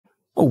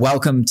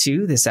Welcome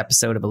to this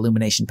episode of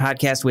Illumination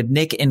Podcast with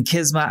Nick and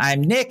Kisma.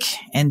 I'm Nick,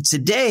 and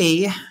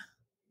today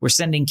we're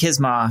sending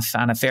Kisma off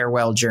on a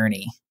farewell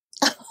journey.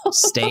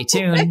 Stay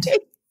tuned.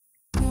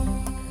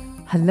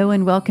 Hello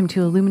and welcome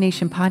to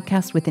Illumination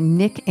Podcast with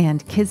Nick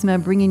and Kisma,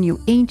 bringing you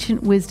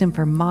ancient wisdom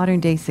for modern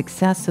day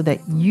success so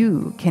that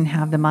you can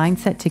have the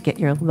mindset to get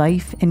your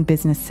life and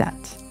business set.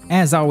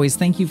 As always,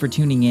 thank you for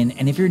tuning in.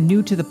 And if you're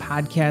new to the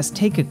podcast,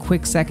 take a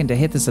quick second to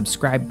hit the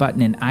subscribe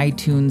button in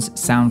iTunes,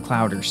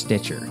 SoundCloud, or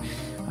Stitcher.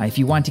 If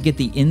you want to get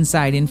the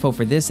inside info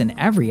for this and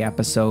every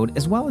episode,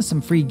 as well as some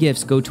free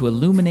gifts, go to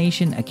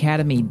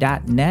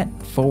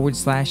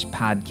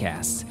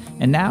illuminationacademy.net/podcasts.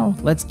 And now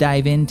let's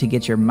dive in to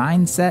get your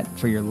mindset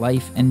for your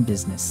life and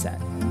business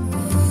set.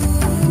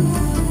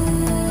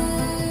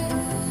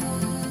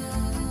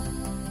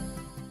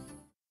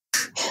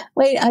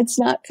 Wait, it's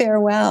not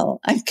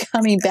farewell. I'm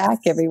coming back,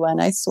 everyone,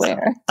 I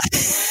swear.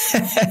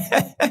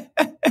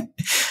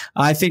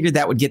 I figured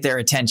that would get their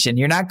attention.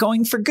 You're not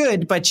going for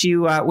good, but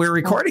we're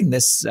recording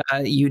this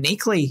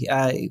uniquely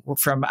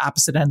from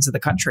opposite ends of the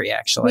country,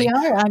 actually. We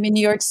are. I'm in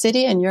New York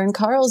City and you're in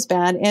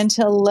Carlsbad. And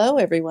hello,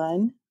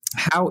 everyone.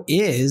 How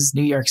is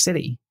New York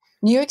City?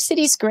 New York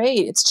City's great.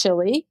 It's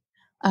chilly.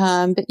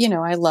 But,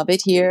 I love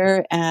it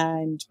here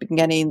and been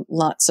getting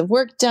lots of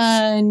work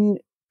done.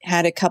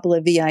 Had a couple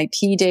of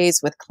VIP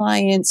days with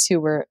clients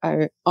who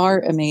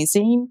are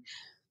amazing.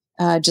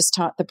 Just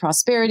taught the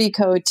prosperity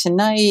code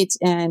tonight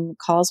and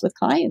calls with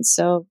clients.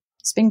 So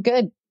it's been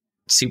good.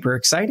 Super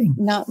exciting.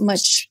 Not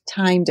much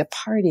time to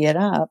party it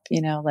up,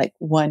 like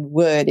one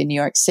would in New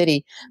York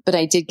City. But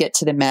I did get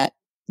to the Met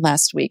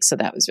last week. So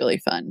that was really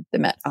fun. The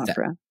Met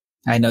Opera.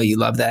 I know you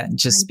love that. It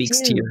just speaks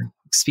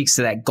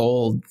to that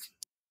gold.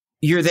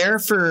 You're there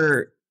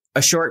for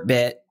a short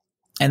bit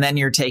and then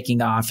you're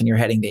taking off and you're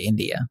heading to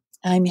India.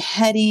 I'm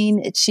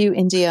heading to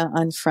India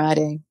on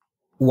Friday.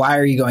 Why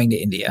are you going to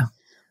India?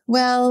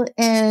 Well,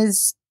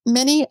 as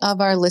many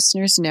of our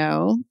listeners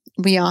know,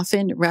 we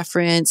often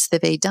reference the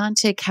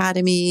Vedanta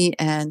Academy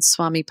and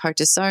Swami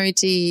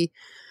Parthasarathy.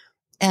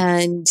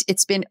 And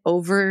it's been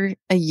over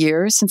a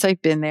year since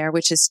I've been there,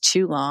 which is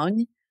too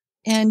long.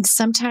 And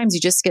sometimes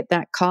you just get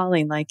that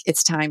calling, like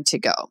it's time to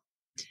go.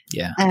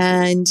 Yeah.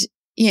 And,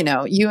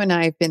 you and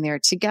I have been there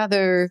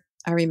together.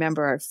 I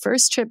remember our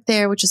first trip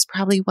there, which is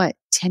probably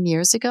 10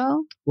 years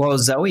ago? Well,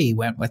 Zoe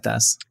went with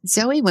us.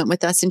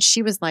 And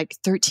she was like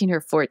 13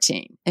 or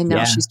 14 and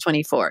now she's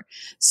 24.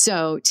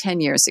 So 10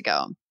 years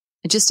ago,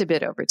 just a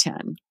bit over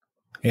 10.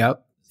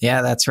 Yep.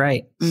 Yeah, that's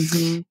right.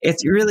 Mm-hmm.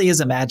 It really is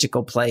a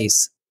magical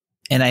place.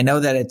 And I know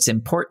that it's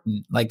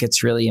important. Like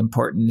it's really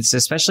important. It's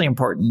especially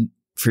important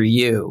for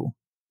you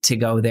to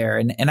go there.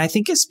 And I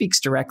think it speaks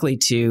directly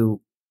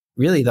to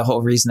really the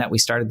whole reason that we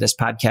started this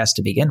podcast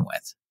to begin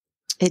with.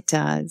 It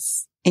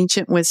does.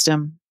 Ancient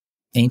wisdom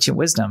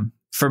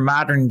for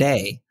modern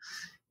day.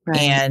 Right.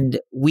 And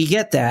we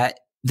get that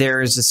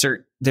there's a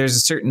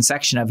certain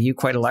section of you,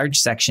 quite a large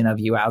section of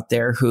you out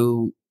there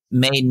who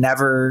may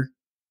never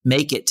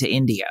make it to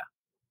India.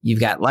 You've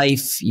got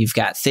life, you've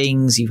got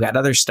things, you've got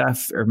other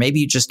stuff, or maybe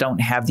you just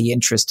don't have the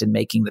interest in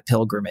making the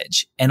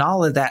pilgrimage. And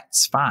all of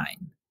that's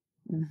fine.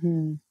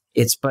 Mm-hmm.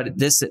 But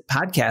this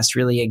podcast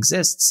really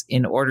exists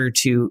in order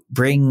to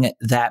bring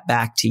that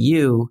back to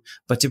you,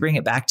 but to bring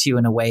it back to you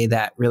in a way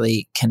that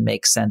really can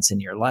make sense in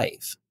your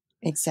life.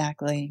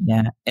 Exactly.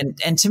 Yeah.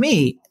 And to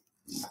me,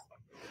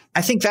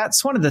 I think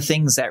that's one of the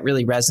things that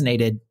really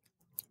resonated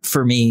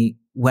for me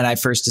when I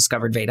first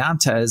discovered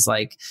Vedanta is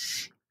like,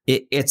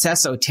 it's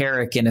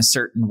esoteric in a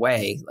certain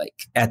way.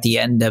 Like at the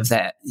end of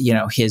that,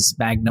 his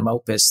magnum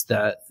opus,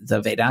 the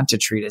Vedanta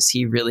treatise,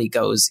 he really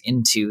goes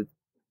into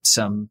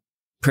some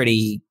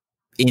pretty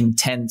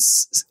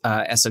intense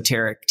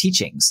esoteric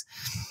teachings.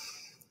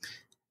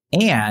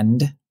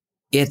 And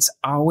it's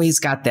always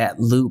got that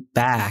loop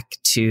back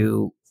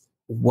to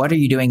what are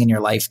you doing in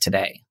your life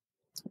today?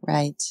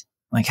 Right.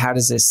 Like, how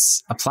does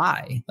this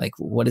apply? Like,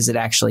 what does it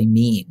actually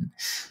mean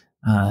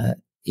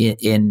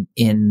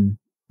in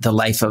the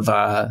life of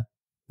a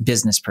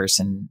business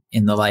person,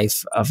 in the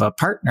life of a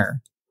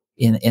partner,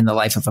 in the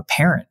life of a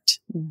parent?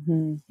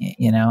 Mm-hmm.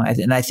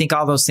 And I think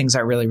all those things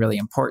are really, really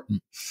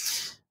important.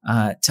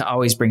 To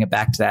always bring it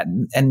back to that.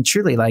 And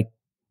truly, like,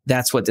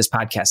 that's what this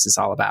podcast is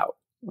all about.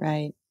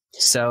 Right.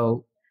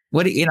 So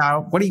what do you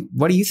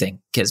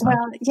think, Kisma?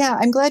 Well, yeah,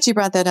 I'm glad you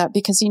brought that up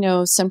because,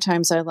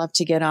 sometimes I love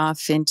to get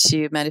off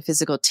into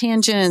metaphysical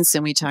tangents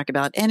and we talk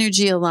about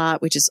energy a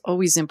lot, which is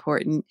always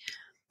important.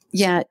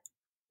 Yet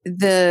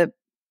the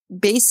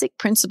basic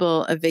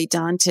principle of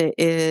Vedanta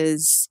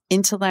is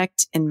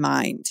intellect and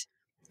mind.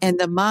 And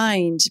the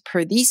mind,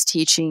 per these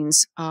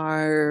teachings,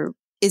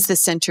 is the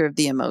center of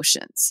the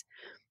emotions.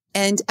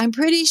 And I'm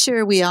pretty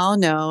sure we all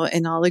know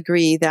and all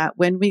agree that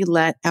when we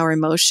let our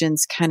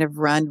emotions kind of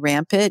run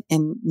rampant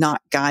and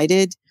not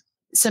guided,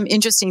 some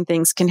interesting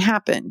things can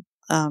happen,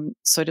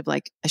 sort of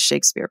like a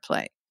Shakespeare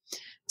play.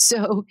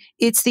 So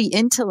it's the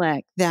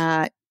intellect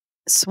that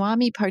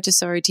Swami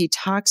Parthasarathy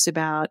talks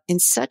about in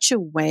such a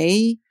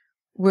way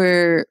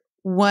where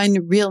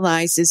one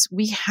realizes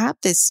we have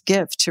this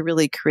gift to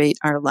really create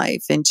our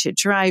life and to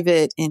drive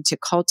it and to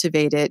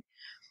cultivate it.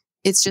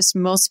 It's just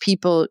most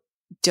people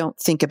don't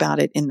think about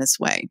it in this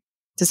way.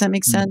 Does that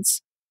make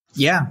sense?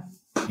 Yeah.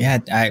 Yeah.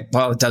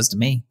 Well, it does to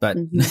me, but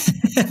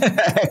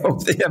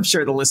I'm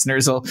sure the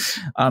listeners will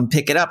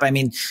pick it up. I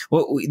mean,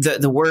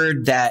 the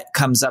word that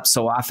comes up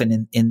so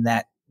often in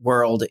that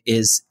world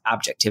is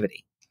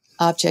objectivity.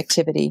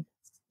 Objectivity.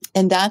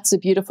 And that's a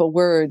beautiful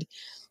word.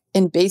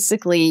 And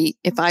basically,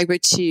 if I were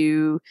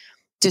to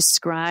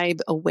describe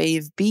a way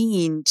of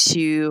being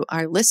to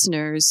our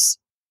listeners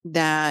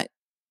that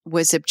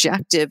was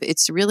objective,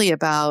 it's really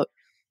about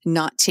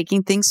not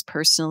taking things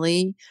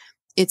personally.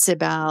 It's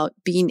about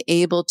being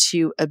able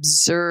to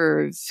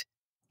observe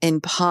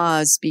and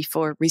pause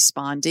before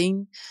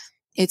responding.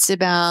 It's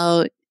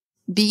about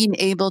being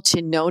able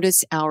to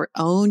notice our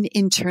own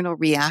internal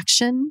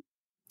reaction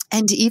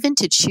and even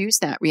to choose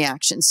that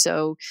reaction.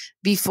 So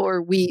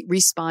before we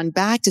respond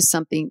back to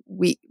something,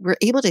 we're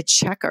able to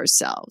check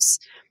ourselves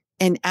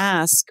and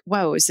ask,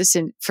 whoa, is this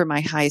for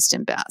my highest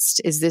and best?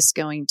 Is this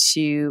going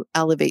to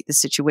elevate the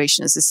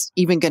situation? Is this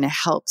even going to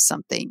help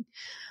something?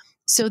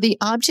 So the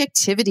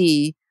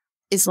objectivity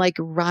is like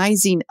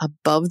rising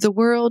above the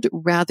world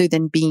rather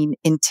than being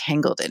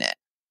entangled in it.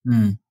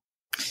 Mm.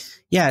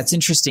 Yeah, it's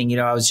interesting. You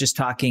know, I was just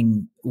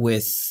talking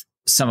with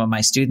some of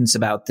my students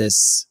about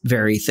this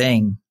very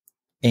thing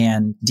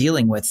and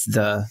dealing with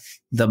the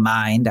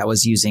mind. I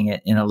was using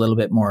it in a little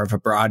bit more of a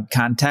broad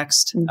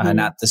context,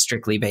 not the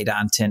strictly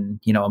Vedantan,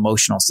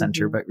 emotional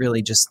center, but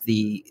really just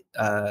the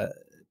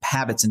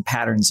habits and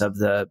patterns of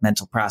the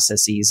mental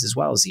processes as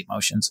well as the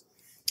emotions.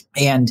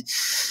 And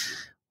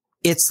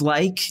it's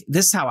like,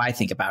 this is how I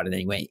think about it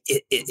anyway.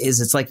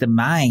 It's like the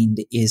mind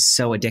is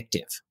so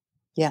addictive.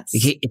 Yes.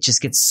 It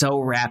just gets so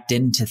wrapped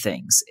into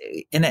things.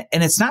 And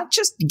it's not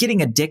just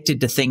getting addicted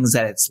to things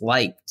that it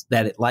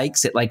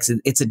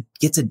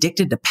gets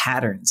addicted to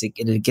patterns.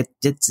 It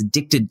gets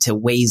addicted to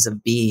ways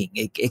of being.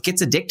 It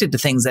gets addicted to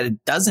things that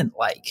it doesn't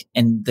like.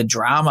 And the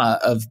drama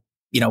of,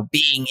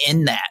 being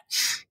in that,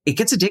 it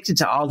gets addicted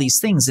to all these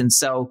things. And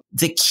so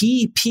the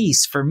key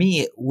piece for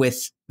me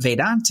with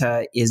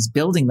Vedanta is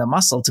building the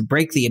muscle to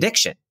break the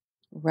addiction.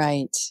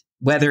 Right.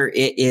 Whether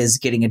it is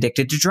getting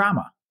addicted to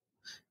drama,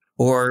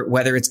 or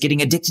whether it's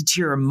getting addicted to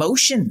your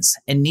emotions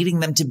and needing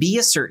them to be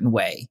a certain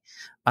way,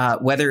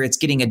 whether it's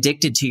getting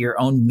addicted to your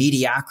own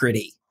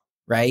mediocrity,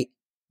 right?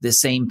 The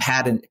same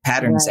patterns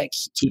that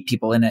keep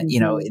people in a,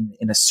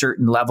 in a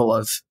certain level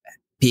of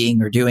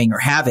being or doing or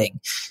having,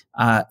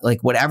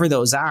 like whatever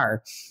those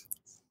are,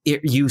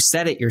 you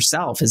said it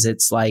yourself, is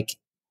it's like,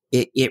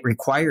 it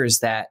requires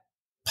that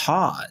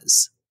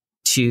pause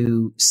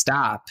to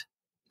stop,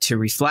 to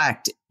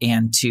reflect,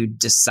 and to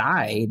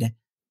decide,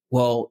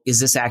 well, is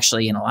this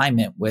actually in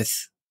alignment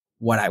with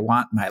what I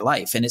want in my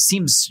life? And it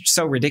seems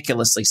so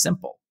ridiculously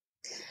simple,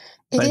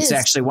 but it's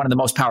actually one of the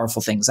most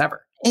powerful things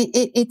ever.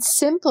 It's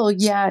simple,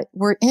 yet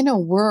we're in a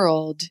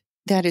world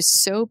that is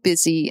so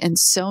busy and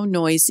so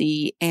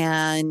noisy,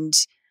 and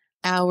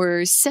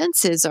our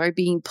senses are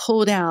being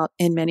pulled out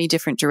in many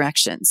different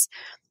directions.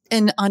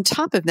 And on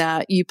top of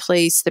that, you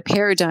place the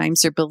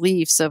paradigms or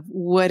beliefs of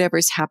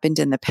whatever's happened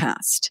in the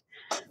past.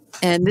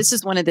 And this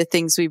is one of the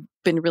things we've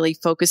been really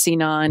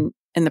focusing on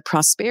in the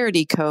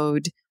Prosperity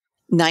Code,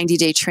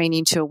 90-day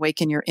training to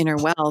awaken your inner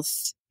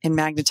wealth and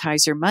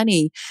magnetize your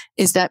money,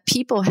 is that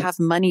people have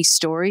money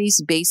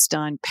stories based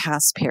on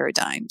past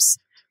paradigms.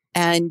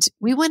 And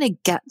we want to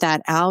get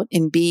that out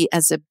and be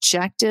as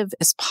objective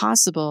as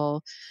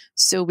possible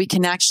so we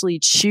can actually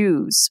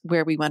choose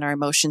where we want our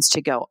emotions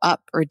to go,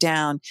 up or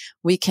down.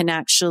 We can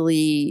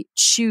actually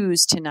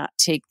choose to not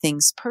take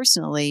things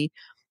personally.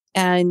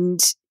 And,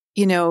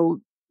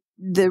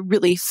 the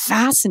really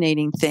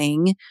fascinating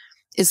thing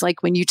is,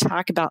 like, when you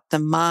talk about the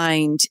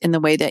mind in the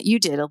way that you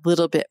did, a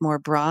little bit more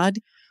broad,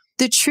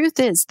 the truth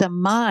is the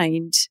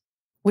mind,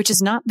 which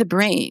is not the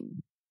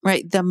brain,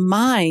 right? The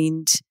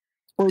mind,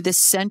 or the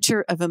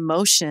center of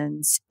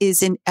emotions,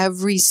 is in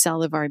every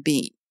cell of our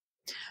being.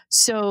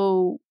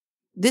 So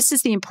this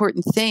is the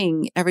important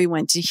thing,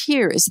 everyone, to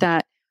hear, is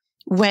that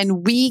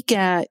when we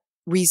get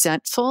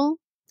resentful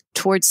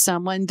towards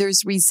someone,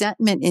 there's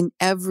resentment in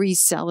every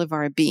cell of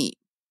our being.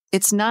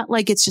 It's not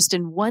like it's just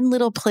in one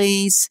little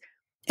place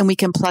and we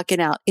can pluck it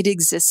out. It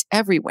exists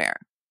everywhere.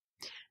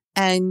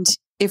 And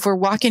if we're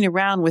walking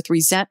around with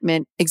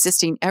resentment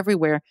existing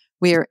everywhere,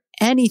 we are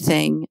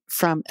anything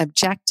from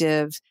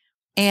objective,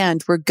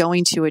 and we're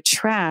going to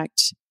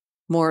attract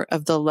more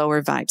of the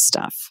lower vibe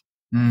stuff.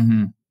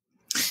 Mm-hmm.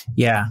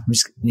 Yeah.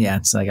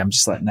 It's like, I'm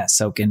just letting that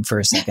soak in for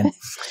a second.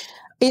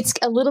 It's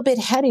a little bit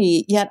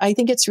heady, yet I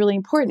think it's really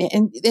important.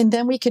 And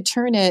then we could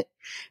turn it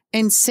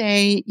and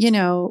say,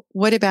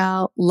 what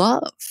about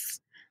love?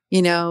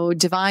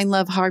 Divine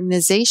love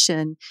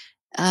harmonization,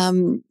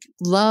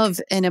 love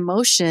and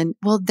emotion.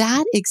 Well,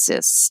 that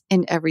exists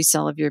in every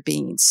cell of your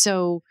being.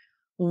 So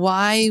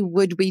why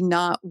would we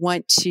not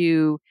want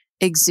to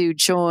exude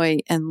joy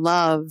and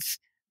love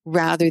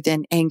rather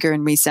than anger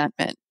and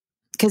resentment?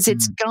 Because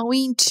it's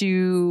going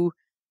to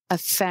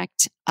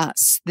affect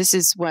us. This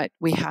is what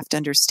we have to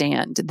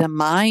understand. The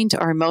mind,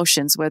 our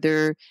emotions,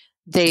 whether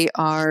they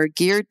are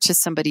geared to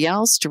somebody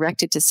else,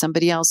 directed to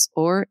somebody else,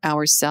 or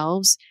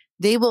ourselves,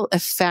 they will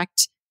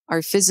affect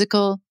our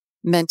physical,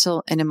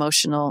 mental, and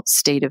emotional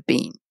state of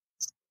being.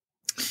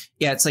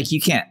 Yeah, it's like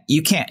you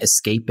can't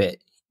escape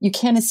it. You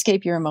can't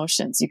escape your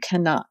emotions. You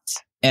cannot.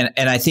 And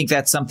I think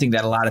that's something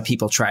that a lot of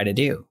people try to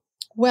do.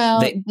 Well,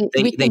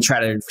 they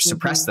try to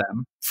suppress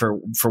them for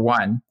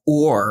one,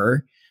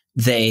 or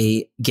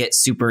they get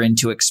super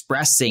into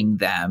expressing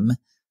them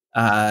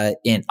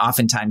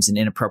oftentimes in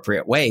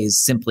inappropriate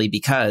ways simply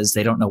because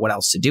they don't know what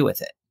else to do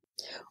with it.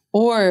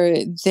 Or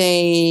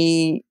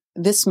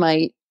this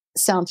might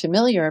sound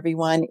familiar,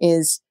 everyone,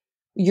 is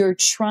you're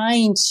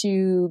trying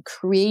to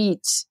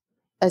create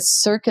a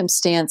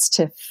circumstance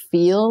to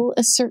feel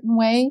a certain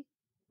way,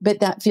 but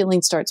that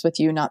feeling starts with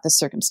you, not the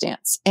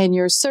circumstance. And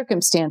your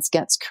circumstance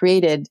gets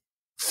created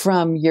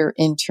from your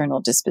internal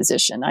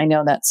disposition. I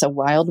know that's a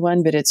wild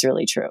one, but it's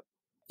really true.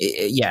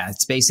 Yeah,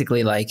 it's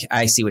basically like,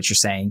 I see what you're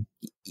saying,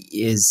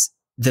 is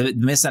the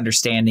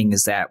misunderstanding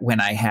is that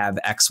when I have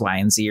X, Y,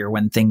 and Z, or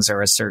when things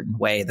are a certain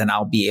way, then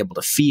I'll be able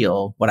to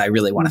feel what I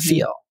really want to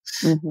feel.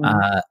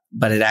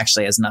 But it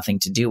actually has nothing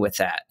to do with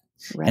that.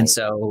 Right. And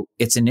so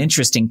it's an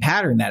interesting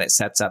pattern that it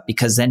sets up,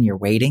 because then you're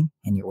waiting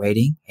and you're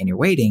waiting and you're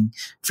waiting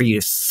for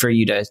you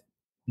to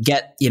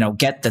get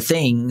the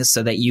thing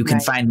so that you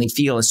can finally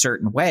feel a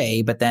certain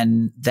way. But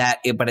then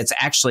but it's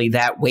actually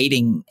that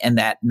waiting and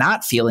that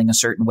not feeling a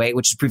certain way,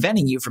 which is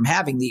preventing you from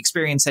having the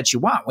experience that you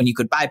want, when you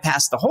could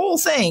bypass the whole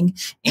thing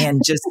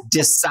and just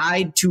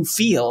decide to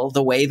feel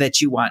the way that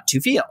you want to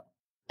feel.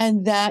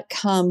 And that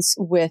comes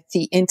with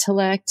the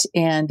intellect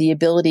and the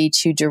ability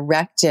to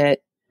direct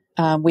it.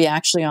 We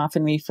actually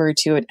often refer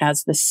to it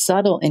as the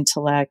subtle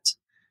intellect,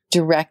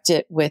 direct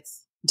it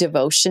with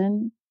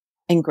devotion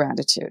and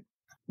gratitude.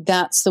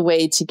 That's the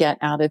way to get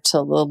out of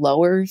the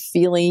lower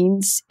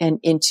feelings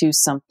and into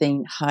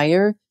something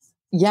higher.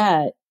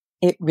 Yet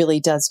it really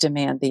does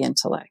demand the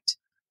intellect.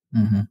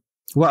 Mm-hmm.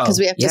 Well, because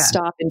we have to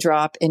stop and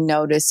drop and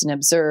notice and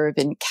observe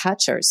and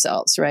catch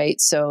ourselves,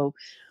 right? So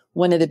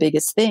one of the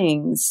biggest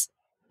things,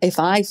 if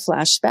I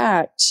flash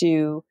back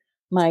to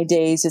my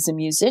days as a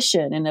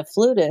musician and a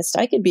flutist,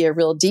 I could be a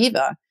real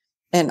diva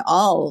and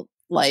all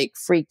like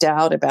freaked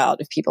out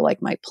about if people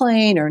like my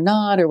playing or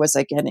not, or was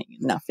I getting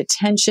enough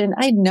attention?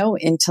 I had no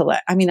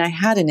intellect. I mean, I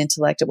had an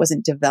intellect. It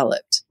wasn't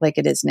developed like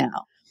it is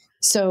now.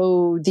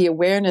 So the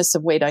awareness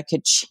of, wait, I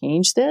could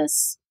change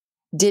this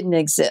didn't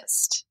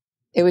exist.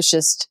 It was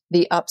just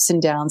the ups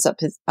and downs of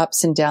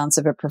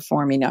a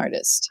performing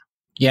artist.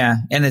 Yeah.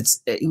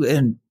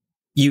 And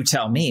you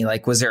tell me,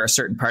 like, was there a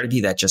certain part of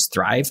you that just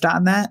thrived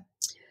on that?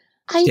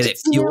 Did it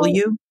fuel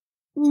you?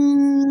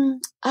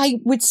 I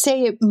would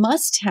say it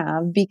must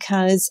have,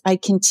 because I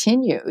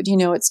continued.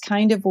 It's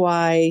kind of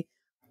why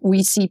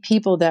we see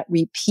people that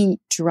repeat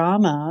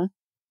drama,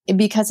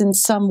 because in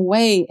some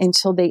way,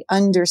 until they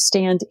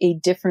understand a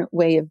different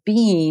way of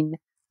being,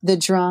 the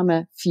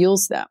drama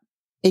fuels them.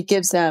 It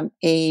gives them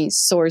a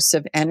source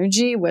of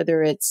energy,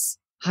 whether it's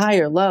high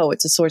or low,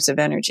 it's a source of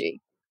energy.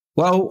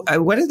 Well,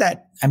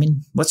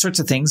 what sorts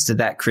of things did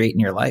that create in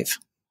your life?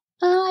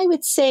 I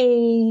would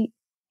say,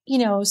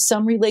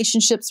 some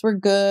relationships were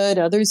good,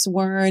 others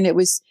weren't. It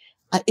was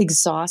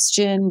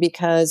exhaustion,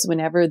 because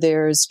whenever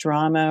there's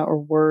drama or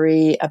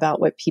worry about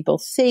what people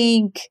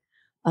think,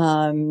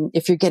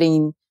 if you're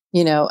getting,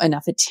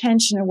 enough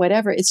attention or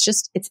whatever, it's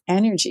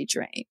energy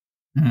drain.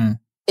 Mm-hmm.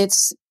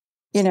 It's,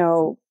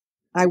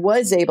 I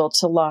was able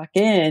to lock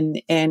in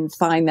and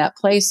find that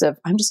place of,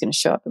 I'm just going to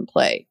show up and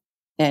play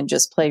and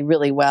just play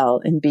really well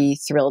and be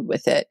thrilled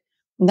with it.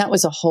 And that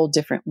was a whole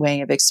different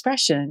way of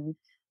expression.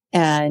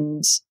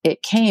 And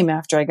it came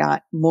after I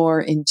got more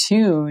in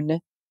tune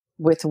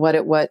with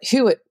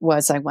who it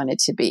was I wanted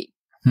to be.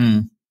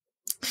 And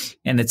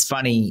it's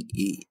funny,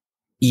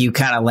 you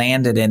kind of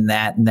landed in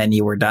that and then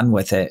you were done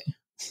with it.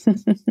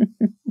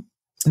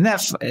 Isn't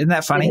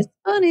that funny? It's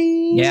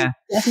funny. Yeah.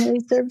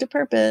 Definitely served a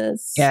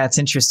purpose. Yeah, it's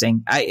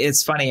interesting.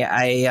 It's funny.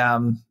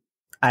 In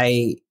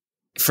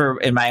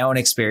my own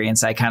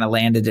experience, I kind of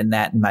landed in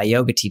that in my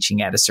yoga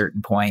teaching at a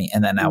certain point,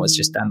 and then I was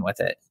just done with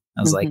it.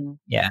 I was like,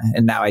 yeah.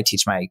 And now I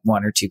teach my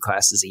 1 or 2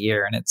 classes a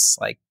year, and it's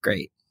like,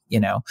 great,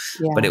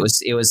 but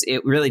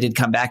it really did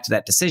come back to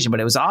that decision, but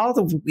it was all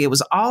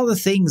the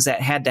things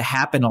that had to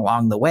happen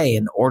along the way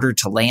in order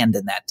to land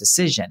in that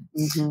decision.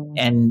 Mm-hmm.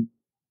 And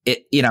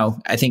it,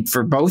 I think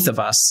for both of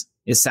us,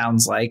 it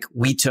sounds like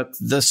we took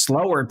the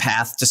slower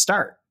path to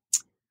start.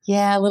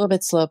 Yeah, a little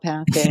bit slow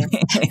path there.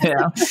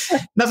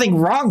 Nothing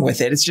wrong with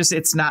it. It's just,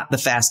 it's not the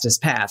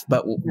fastest path,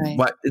 but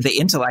what the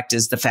intellect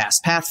is the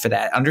fast path for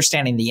that.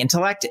 Understanding the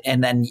intellect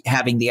and then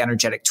having the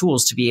energetic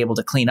tools to be able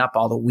to clean up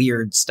all the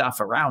weird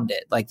stuff around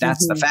it. Like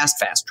that's the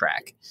fast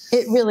track.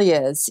 It really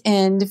is.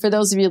 And for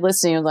those of you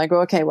listening, you're like,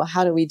 okay, well,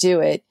 how do we do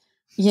it?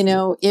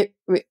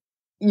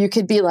 You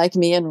could be like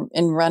me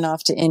and run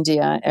off to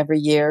India every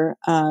year.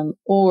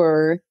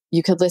 Or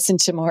you could listen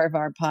to more of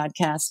our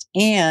podcast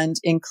and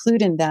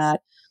include in that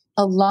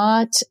a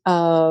lot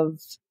of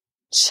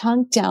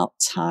chunked out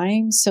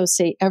time. So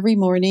say every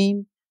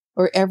morning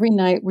or every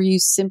night where you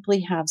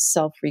simply have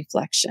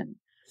self-reflection.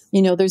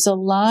 You know, there's a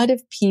lot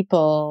of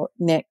people,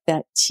 Nick,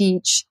 that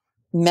teach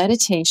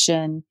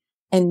meditation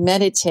and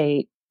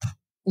meditate,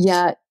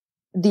 yet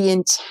the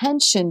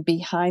intention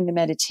behind the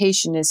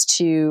meditation is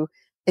to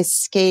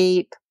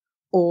escape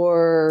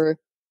or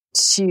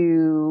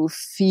to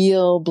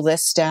feel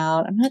blissed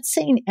out. I'm not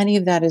saying any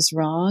of that is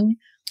wrong,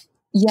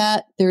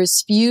 yet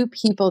there's few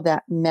people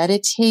that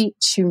meditate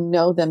to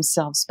know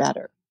themselves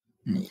better.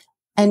 Mm.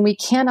 And we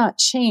cannot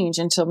change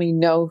until we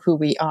know who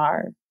we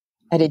are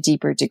at a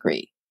deeper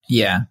degree.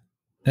 Yeah,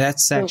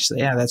 that's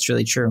actually, that's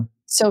really true.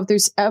 So if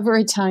there's ever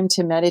a time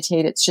to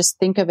meditate, it's just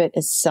think of it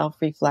as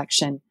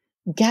self-reflection.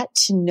 Get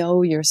to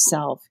know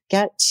yourself.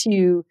 Get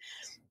to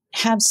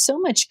have so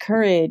much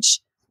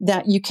courage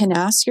that you can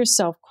ask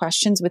yourself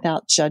questions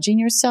without judging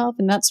yourself.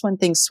 And that's one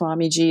thing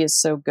Swamiji is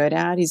so good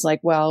at. He's like,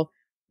 well,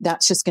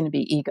 that's just going to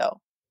be ego.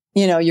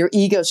 You know, your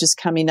ego is just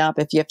coming up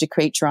if you have to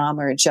create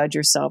drama or judge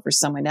yourself or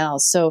someone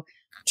else. So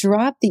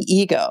drop the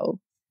ego,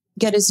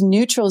 get as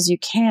neutral as you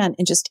can,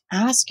 and just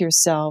ask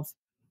yourself,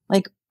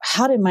 like,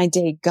 how did my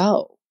day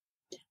go?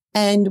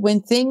 And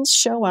when things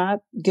show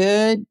up,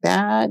 good,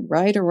 bad,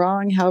 right or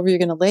wrong, however you're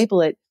going to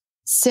label it,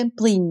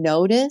 simply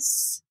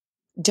notice.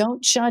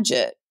 Don't judge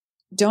it.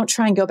 Don't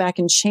try and go back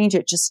and change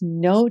it. Just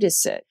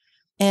notice it.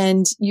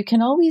 And you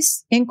can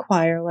always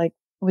inquire, like,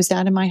 was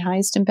that in my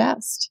highest and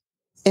best?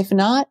 If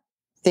not,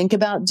 think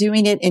about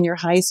doing it in your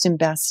highest and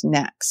best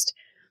next.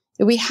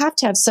 We have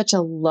to have such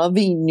a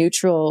loving,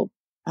 neutral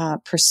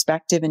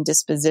perspective and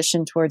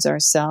disposition towards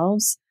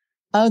ourselves.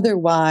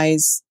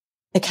 Otherwise,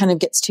 it kind of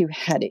gets too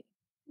heady,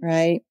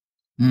 right?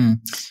 Mm.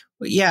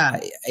 Well, yeah,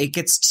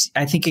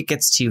 I think it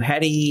gets too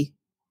heady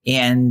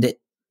and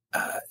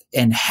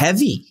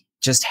heavy,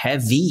 just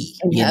heavy.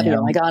 And heavy.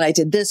 Oh my God, I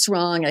did this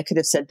wrong. I could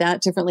have said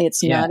that differently.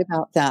 It's not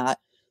about that.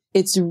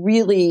 It's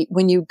really,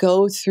 when you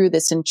go through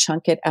this and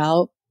chunk it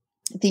out,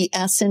 the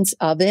essence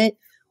of it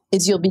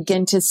is you'll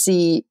begin to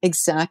see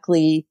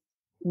exactly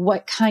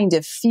what kind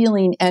of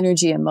feeling,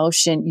 energy,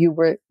 emotion you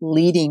were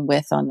leading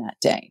with on that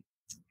day.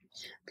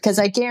 Because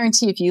I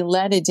guarantee if you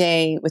led a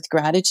day with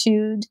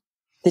gratitude,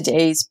 the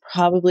day's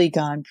probably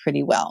gone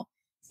pretty well.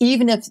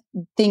 Even if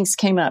things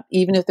came up,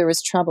 even if there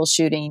was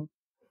troubleshooting,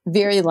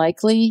 very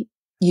likely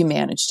you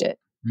managed it.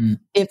 Mm.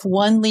 If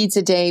one leads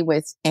a day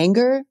with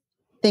anger,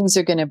 things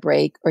are going to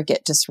break or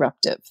get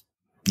disruptive.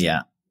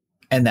 Yeah.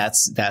 And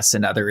that's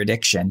another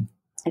addiction.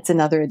 It's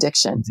another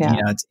addiction.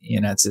 Yeah.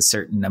 It's a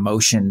certain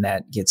emotion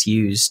that gets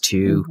used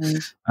to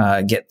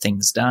get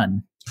things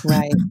done.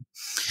 Right.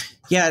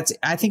 Yeah.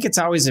 I think it's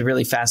always a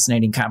really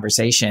fascinating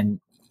conversation,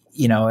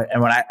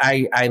 and when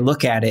I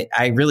look at it,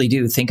 I really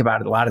do think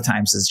about it a lot of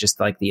times as just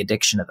like the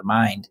addiction of the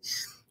mind.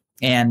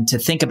 And to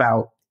think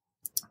about,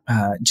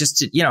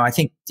 I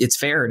think it's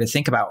fair to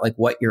think about like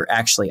what you're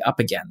actually up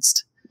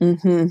against.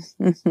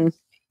 Mm-hmm.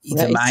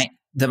 Mm-hmm. Right.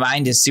 The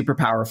mind is super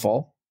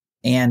powerful.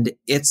 And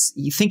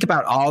you think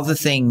about all the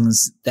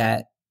things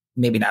that,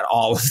 maybe not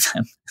all of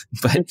them,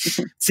 but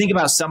think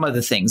about some of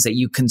the things that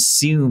you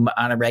consume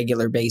on a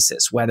regular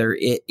basis, whether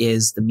it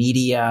is the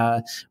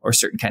media or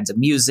certain kinds of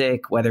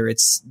music, whether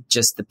it's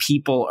just the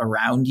people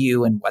around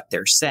you and what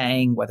they're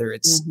saying, whether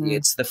it's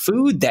the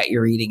food that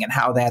you're eating and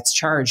how that's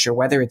charged, or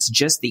whether it's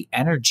just the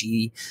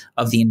energy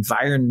of the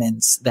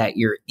environments that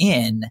you're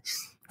in.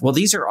 Well,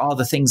 these are all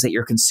the things that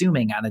you're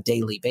consuming on a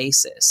daily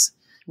basis.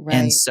 Right.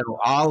 And so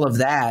all of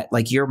that,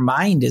 like your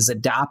mind is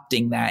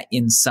adopting that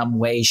in some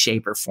way,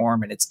 shape, or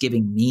form, and it's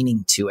giving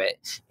meaning to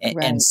it. Right.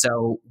 And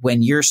so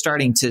when you're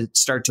starting to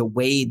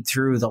wade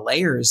through the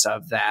layers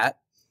of that,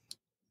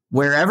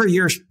 wherever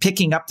you're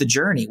picking up the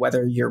journey,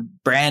 whether you're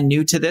brand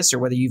new to this or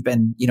whether you've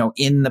been,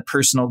 in the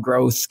personal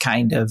growth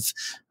kind of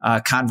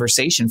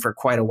conversation for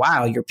quite a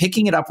while, you're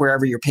picking it up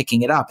wherever you're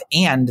picking it up.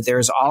 And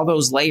there's all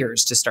those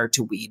layers to start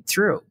to weed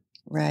through.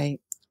 Right.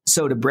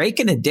 So to break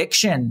an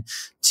addiction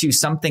to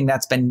something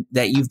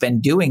that you've been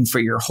doing for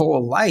your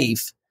whole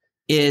life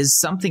is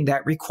something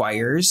that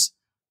requires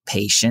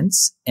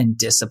patience and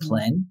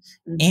discipline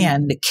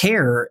and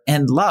care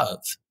and love.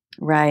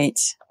 Right.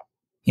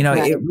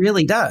 It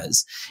really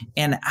does.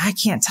 And I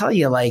can't tell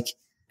you like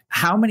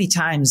how many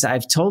times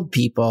I've told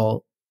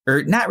people,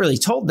 or not really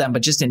told them,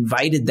 but just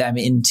invited them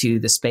into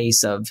the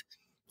space of,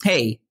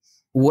 hey,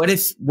 what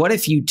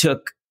if you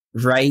took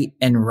right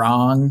and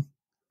wrong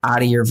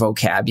out of your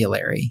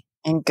vocabulary,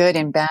 and good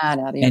and bad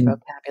out of your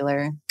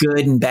vocabulary?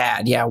 Good and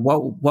bad. Yeah.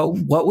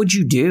 What would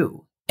you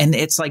do? And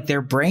it's like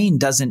their brain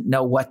doesn't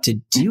know what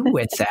to do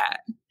with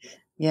that.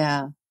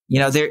 Yeah.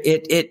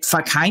 It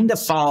kind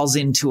of falls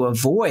into a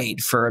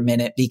void for a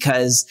minute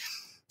because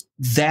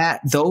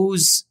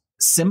those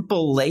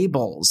simple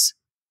labels,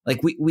 like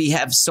we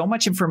have so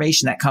much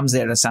information that comes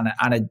at us on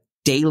a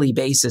daily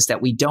basis that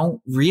we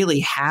don't really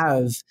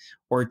have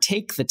or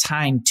take the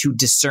time to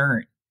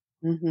discern.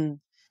 Mm-hmm.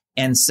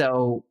 And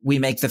so we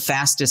make the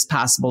fastest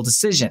possible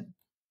decision.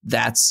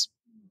 That's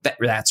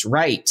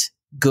right,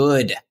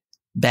 good,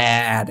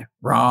 bad,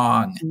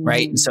 wrong,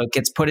 right? And so it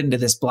gets put into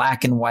this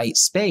black and white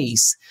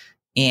space.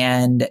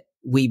 And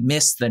we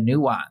miss the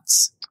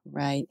nuance.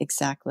 Right.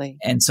 Exactly.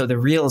 And so the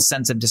real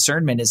sense of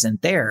discernment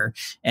isn't there.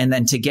 And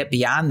then to get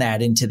beyond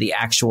that into the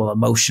actual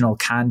emotional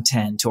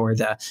content or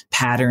the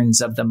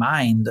patterns of the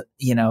mind,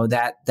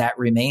 that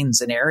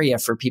remains an area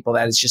for people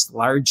that is just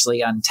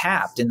largely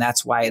untapped. And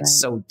that's why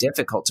it's so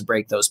difficult to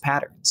break those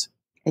patterns.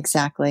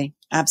 Exactly.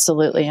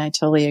 Absolutely. I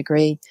totally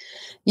agree.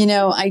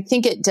 I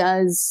think it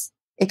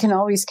can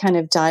always kind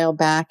of dial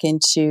back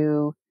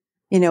into,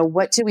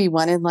 what do we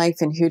want in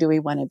life and who do we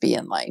want to be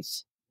in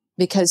life?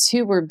 Because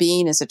who we're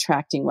being is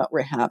attracting what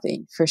we're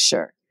having, for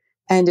sure.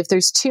 And if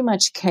there's too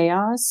much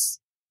chaos,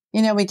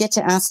 we get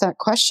to ask that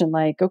question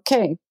like,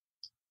 okay,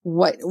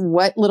 what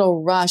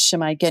little rush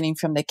am I getting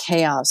from the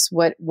chaos?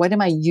 What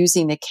am I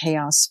using the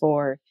chaos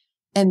for?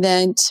 And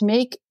then to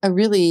make a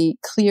really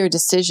clear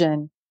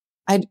decision,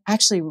 I'd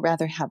actually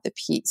rather have the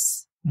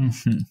peace.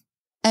 Mm-hmm.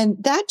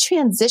 And that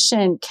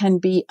transition can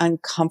be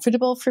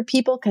uncomfortable for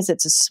people because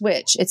it's a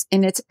switch. It's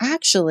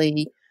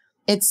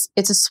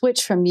a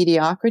switch from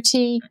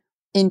mediocrity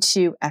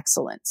into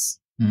excellence.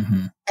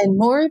 Mm-hmm. And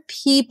more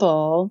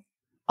people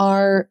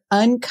are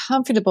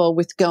uncomfortable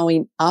with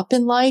going up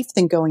in life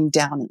than going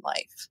down in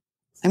life.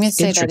 I'm going to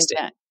say that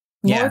again.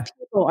 More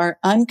people are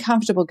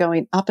uncomfortable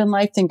going up in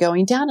life than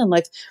going down in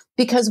life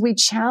because we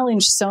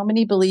challenge so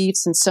many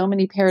beliefs and so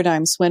many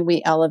paradigms when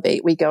we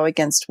elevate. We go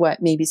against what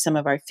maybe some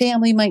of our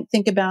family might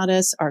think about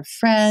us, our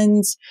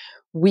friends.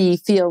 We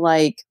feel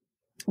like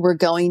we're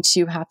going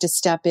to have to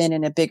step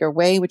in a bigger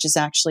way, which is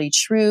actually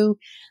true.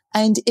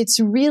 And it's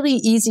really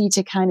easy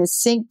to kind of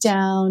sink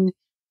down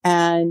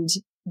and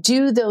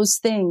do those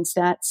things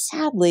that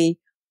sadly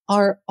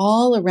are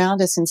all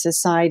around us in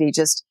society.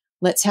 Just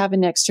let's have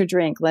an extra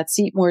drink. Let's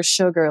eat more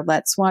sugar.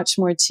 Let's watch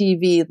more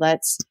TV.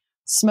 Let's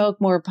smoke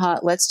more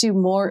pot. Let's do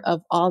more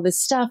of all this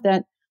stuff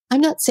that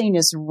I'm not saying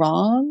is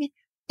wrong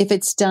if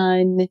it's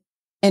done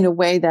in a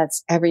way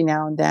that's every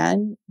now and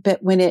then.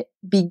 But when it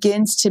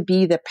begins to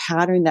be the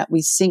pattern that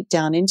we sink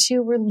down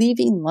into, we're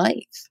leaving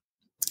life.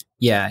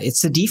 Yeah,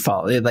 it's a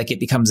default. It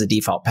becomes a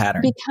default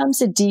pattern. It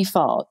becomes a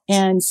default.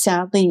 And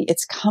sadly,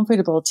 it's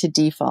comfortable to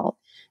default.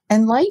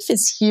 And life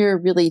is here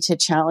really to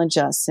challenge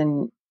us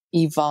and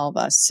evolve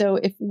us. So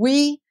if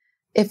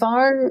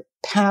our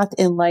path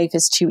in life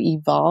is to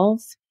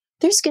evolve,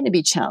 there's going to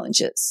be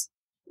challenges.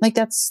 Like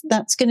that's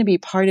going to be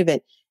part of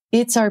it.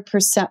 It's our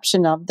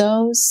perception of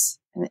those,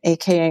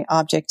 aka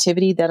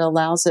objectivity, that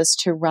allows us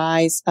to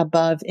rise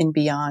above and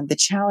beyond the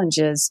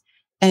challenges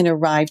and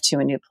arrive to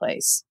a new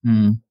place.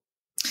 Mm.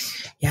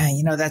 Yeah,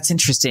 that's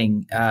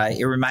interesting.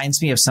 It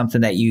reminds me of something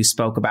that you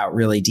spoke about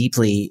really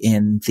deeply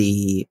in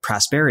the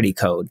prosperity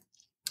code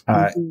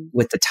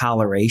with the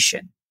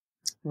toleration.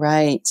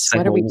 Right.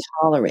 What are we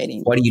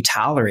tolerating? What are you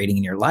tolerating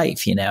in your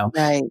life?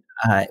 Right.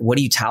 What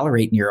do you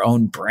tolerate in your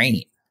own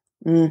brain?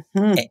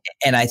 Mm-hmm.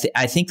 And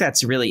I think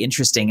that's really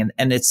interesting.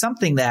 And it's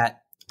something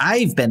that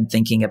I've been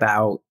thinking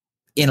about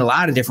in a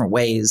lot of different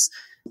ways,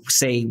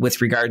 say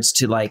with regards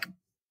to like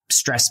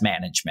stress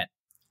management.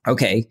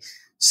 Okay.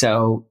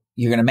 So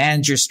you're going to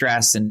manage your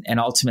stress and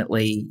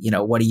ultimately,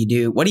 what do you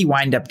do? What do you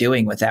wind up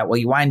doing with that? Well,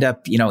 you wind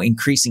up,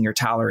 increasing your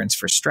tolerance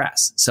for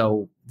stress.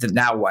 So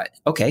now what?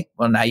 Okay.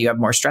 Well, now you have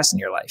more stress in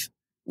your life.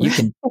 You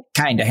can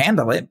kind of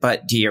handle it,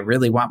 but do you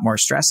really want more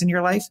stress in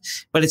your life?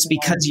 But it's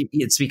because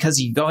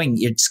you're going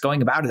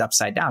about it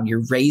upside down.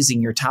 You're raising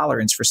your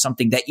tolerance for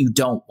something that you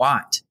don't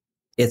want.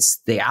 It's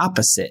the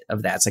opposite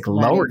of that. It's like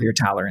lower your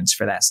tolerance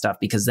for that stuff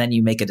because then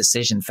you make a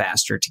decision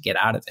faster to get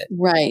out of it.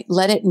 Right.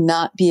 Let it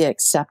not be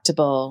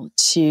acceptable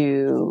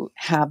to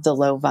have the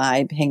low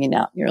vibe hanging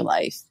out in your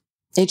life.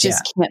 It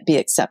just can't be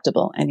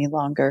acceptable any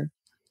longer.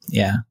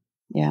 Yeah.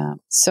 Yeah.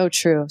 So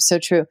true. So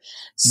true.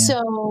 Yeah.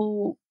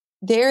 So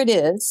there it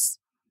is.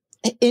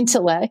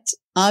 Intellect,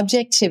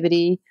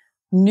 objectivity,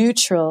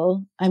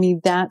 neutral. I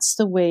mean, that's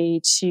the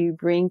way to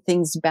bring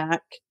things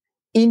back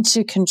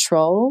into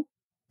control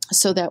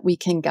so that we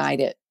can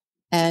guide it.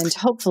 And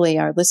hopefully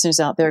our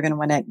listeners out there are going to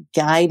want to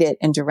guide it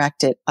and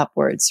direct it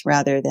upwards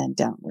rather than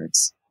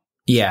downwards.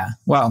 Yeah.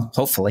 Well,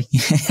 hopefully.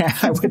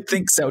 I would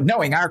think so.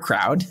 Knowing our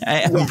crowd,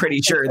 I'm pretty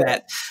sure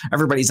that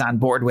everybody's on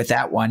board with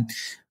that one.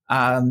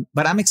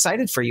 But I'm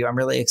excited for you. I'm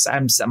really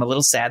excited. I'm a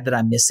little sad that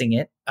I'm missing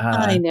it.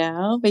 I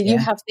know, but you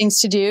have things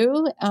to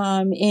do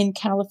in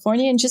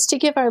California. And just to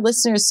give our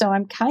listeners, so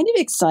I'm kind of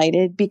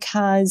excited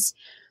because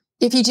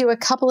if you do a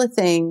couple of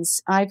things,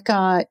 I've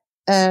got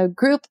a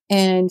group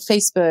in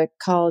Facebook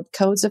called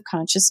Codes of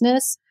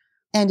Consciousness.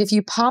 And if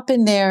you pop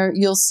in there,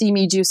 you'll see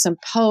me do some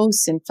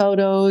posts and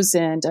photos,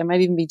 and I might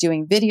even be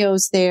doing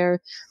videos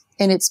there.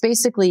 And it's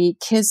basically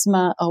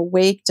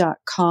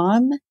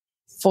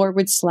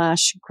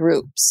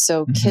kismaawake.com/groups.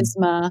 So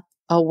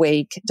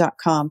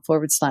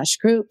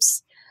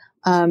kismaawake.com/groups.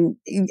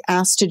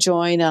 Ask to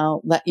join,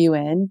 I'll let you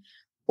in.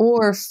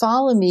 Or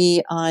follow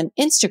me on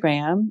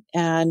Instagram.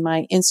 And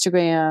my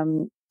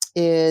Instagram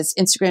is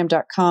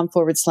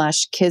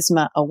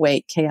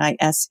instagram.com/kismaawake,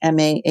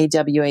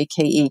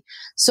 KISMAAWAKE.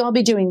 So I'll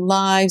be doing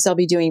lives. I'll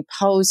be doing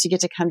posts. You get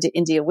to come to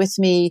India with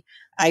me.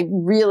 I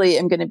really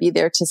am going to be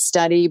there to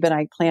study, but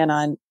I plan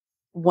on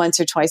once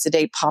or twice a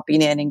day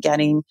popping in and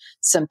getting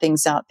some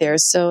things out there.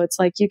 So it's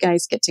like you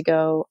guys get to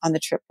go on the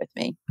trip with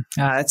me.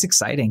 That's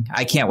exciting.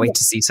 I can't wait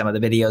to see some of the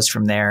videos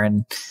from there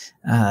and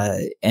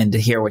to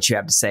hear what you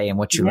have to say and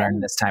what you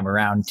learned this time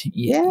around.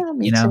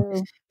 Me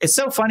too. It's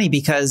so funny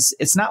because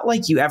it's not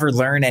like you ever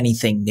learn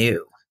anything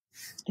new.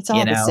 It's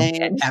all the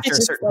same. After a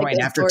certain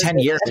point, after 10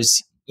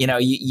 years,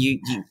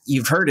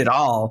 you've heard it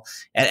all.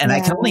 And I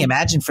can only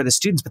imagine for the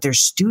students, but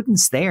there's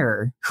students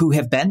there who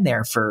have been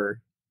there for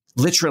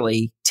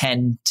literally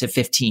 10 to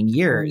 15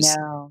 years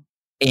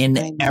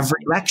in every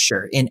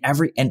lecture, in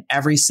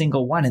every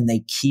single one. And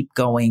they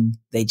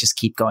just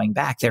keep going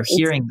back. They're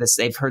hearing this.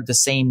 They've heard the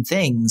same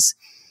things.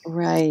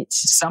 Right.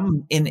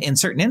 Some in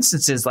certain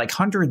instances, like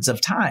hundreds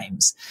of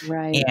times.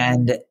 Right.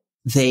 And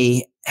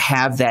they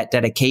have that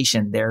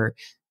dedication.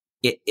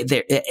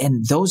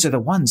 And those are the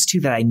ones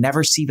too that I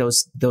never see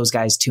those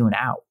guys tune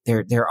out.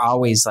 They're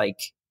always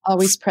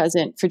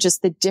present for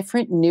just the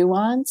different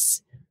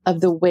nuance of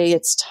the way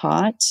it's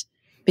taught,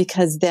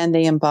 because then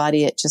they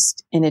embody it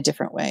just in a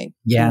different way.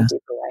 Yeah. In a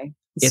deeper way.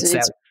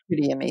 It's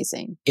pretty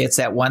amazing. It's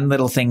that one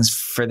little things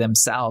for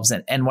themselves.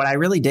 And what I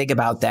really dig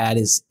about that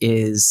is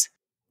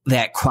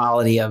that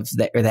quality of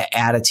that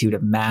attitude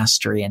of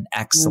mastery and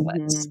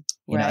excellence.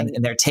 You know,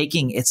 and they're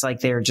taking, it's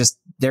like they're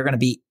going to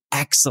be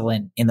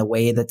excellent in the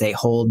way that they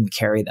hold and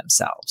carry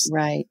themselves.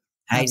 Right.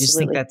 I just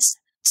think that's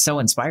so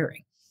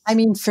inspiring. I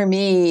mean, for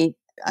me,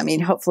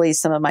 hopefully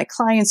some of my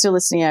clients are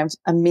listening. I have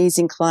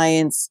amazing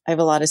clients. I have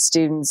a lot of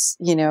students.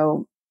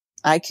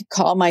 I could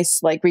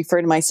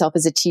refer to myself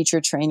as a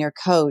teacher, trainer,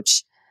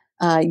 coach.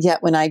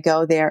 Yet when I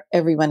go there,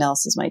 everyone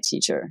else is my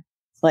teacher.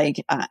 I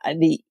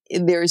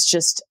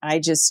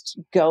just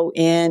go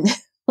in,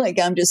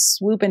 I'm just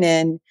swooping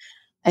in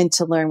and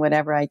to learn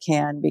whatever I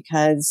can,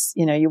 because,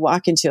 you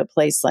walk into a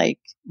place like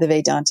the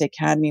Vedanta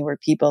Academy where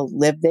people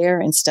live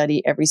there and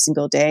study every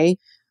single day.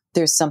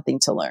 There's something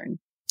to learn.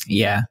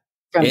 Yeah.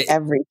 From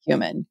every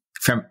human.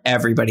 From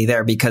everybody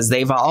there, because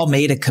they've all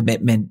made a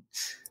commitment.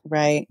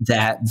 Right.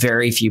 That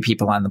very few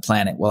people on the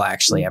planet will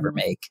actually ever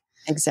make.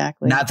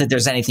 Exactly. Not that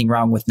there's anything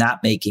wrong with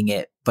not making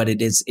it, but it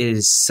is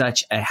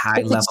such a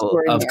high level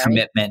of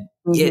commitment.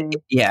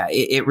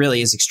 It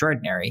really is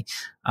extraordinary.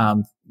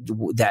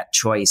 That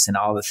choice and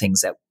all the things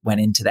that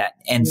went into that.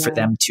 And for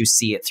them to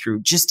see it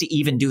through, just to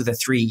even do the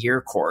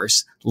 3-year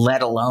course,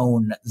 let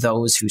alone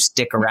those who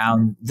stick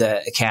around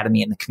the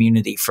academy and the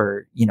community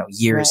for,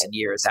 years and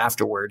years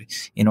afterward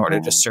in order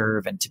to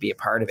serve and to be a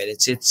part of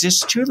it. It's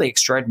just truly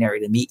extraordinary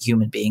to meet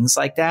human beings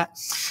like that.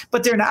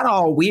 But they're not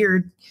all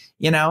weird.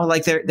 They're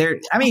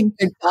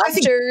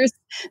doctors,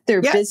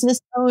 they're business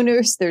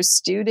owners, they're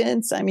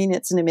students.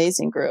 It's an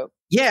amazing group.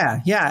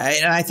 Yeah.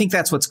 And I think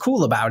that's what's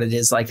cool about it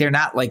is they're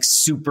not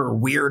super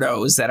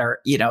weirdos that are,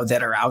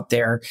 that are out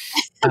there,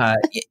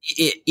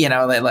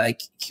 they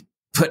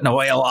putting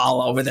oil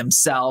all over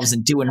themselves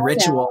and doing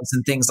rituals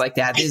and things like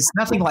that. There's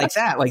nothing like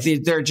that.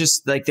 They're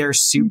just they're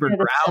super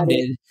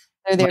grounded.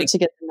 They're there to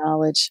get the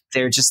knowledge.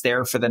 They're just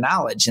there for the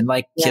knowledge. And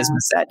like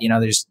Kisma said,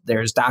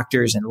 there's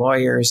doctors and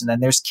lawyers, and then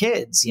there's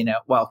kids,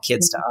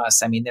 kids to us.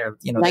 They're,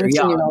 they're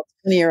young.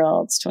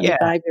 20-year-olds,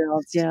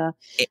 25-year-olds. Yeah.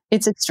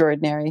 It's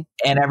extraordinary.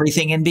 And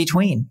everything in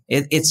between.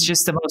 It's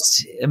just the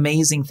most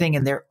amazing thing.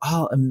 And they're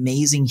all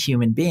amazing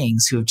human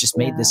beings who have just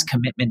made this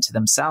commitment to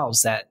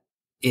themselves that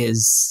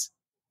is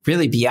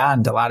really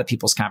beyond a lot of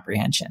people's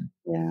comprehension.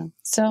 Yeah.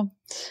 So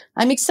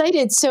I'm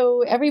excited.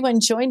 So everyone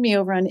join me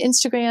over on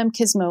Instagram,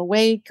 Kisma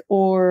Awake,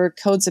 or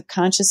Codes of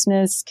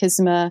Consciousness,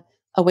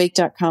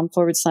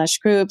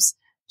 kismaawake.com/groups.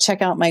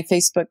 Check out my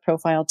Facebook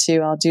profile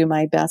too. I'll do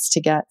my best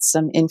to get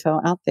some info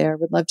out there.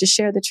 Would love to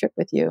share the trip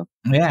with you.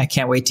 Yeah, I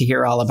can't wait to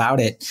hear all about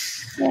it.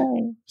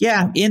 Yay.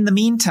 Yeah. In the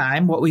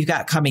meantime, what we've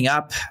got coming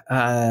up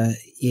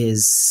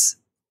is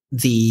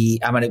we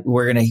have a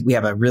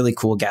really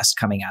cool guest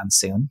coming on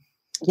soon.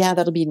 Yeah,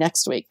 that'll be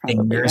next week. Probably,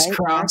 fingers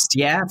crossed.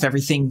 Yeah, if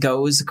everything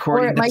goes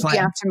according to plan. Or it might be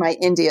after my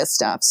India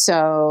stuff.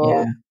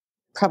 So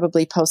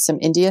probably post some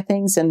India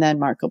things, and then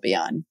Mark will be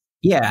on.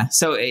 Yeah.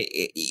 So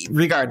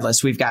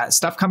regardless, we've got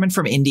stuff coming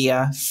from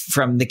India,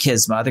 from the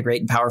Kisma, the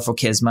great and powerful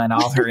Kisma, and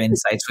all her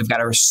insights. We've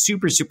got a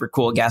super, super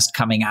cool guest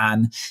coming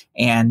on,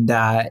 and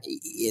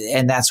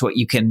that's what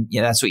you can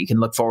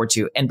look forward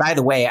to. And by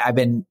the way, I've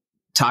been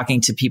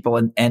talking to people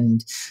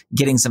and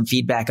getting some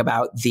feedback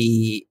about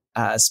the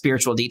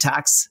spiritual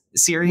detox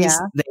series. Yeah.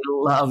 They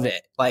love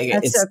it.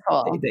 That's so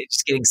cool. They're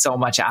just getting so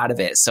much out of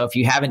it. So if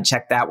you haven't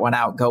checked that one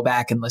out, go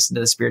back and listen to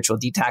the spiritual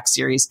detox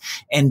series.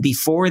 And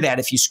before that,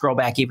 if you scroll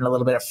back even a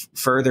little bit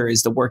further,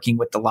 is the working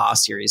with the law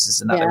series is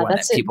another one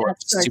that people have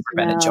super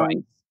been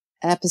enjoying.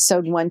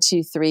 Episode 1,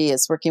 2, 3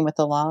 is working with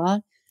the law.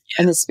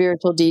 And the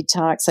spiritual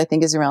detox, I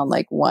think, is around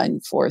 1,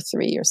 4,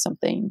 3 or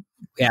something.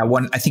 Yeah,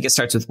 I think it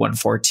starts with 1,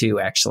 4, 2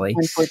 actually.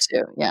 1, 4, 2,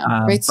 yeah.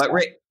 Great stuff.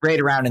 But right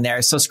around in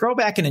there. So scroll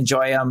back and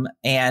enjoy them,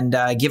 and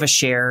give a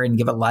share and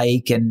give a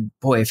like. And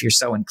boy, if you're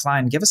so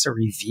inclined, give us a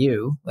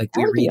review. We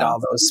read all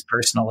those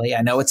personally.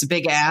 I know it's a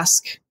big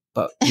ask.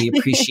 but we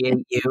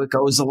appreciate you. It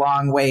goes a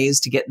long ways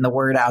to getting the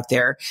word out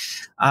there.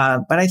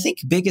 But I think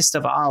biggest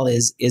of all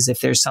is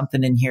if there's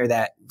something in here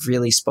that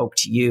really spoke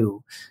to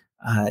you,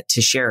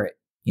 to share it,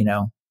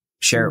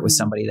 share it with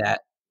somebody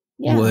that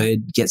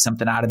would get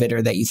something out of it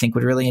or that you think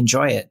would really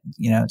enjoy it.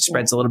 It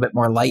spreads a little bit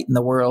more light in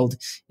the world.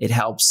 It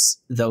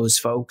helps those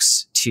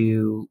folks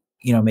to,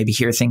 maybe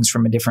hear things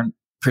from a different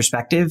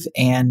perspective,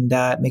 and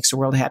makes the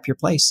world a happier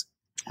place.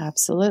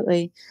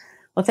 Absolutely.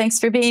 Well, thanks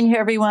for being here,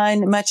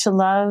 everyone. Much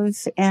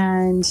love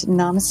and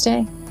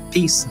namaste.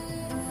 Peace.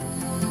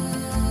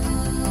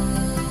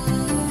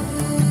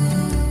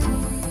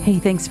 Hey,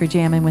 thanks for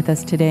jamming with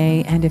us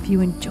today. And if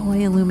you enjoy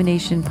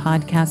Illumination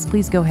Podcast,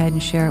 please go ahead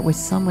and share it with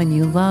someone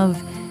you love.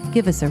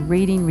 Give us a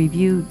rating,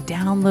 review,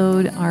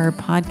 download our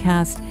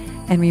podcast.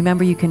 And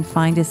remember, you can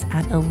find us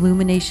at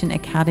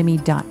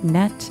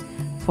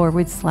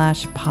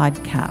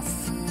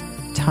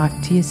illuminationacademy.net/podcasts. Talk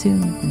to you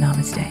soon.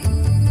 Namaste.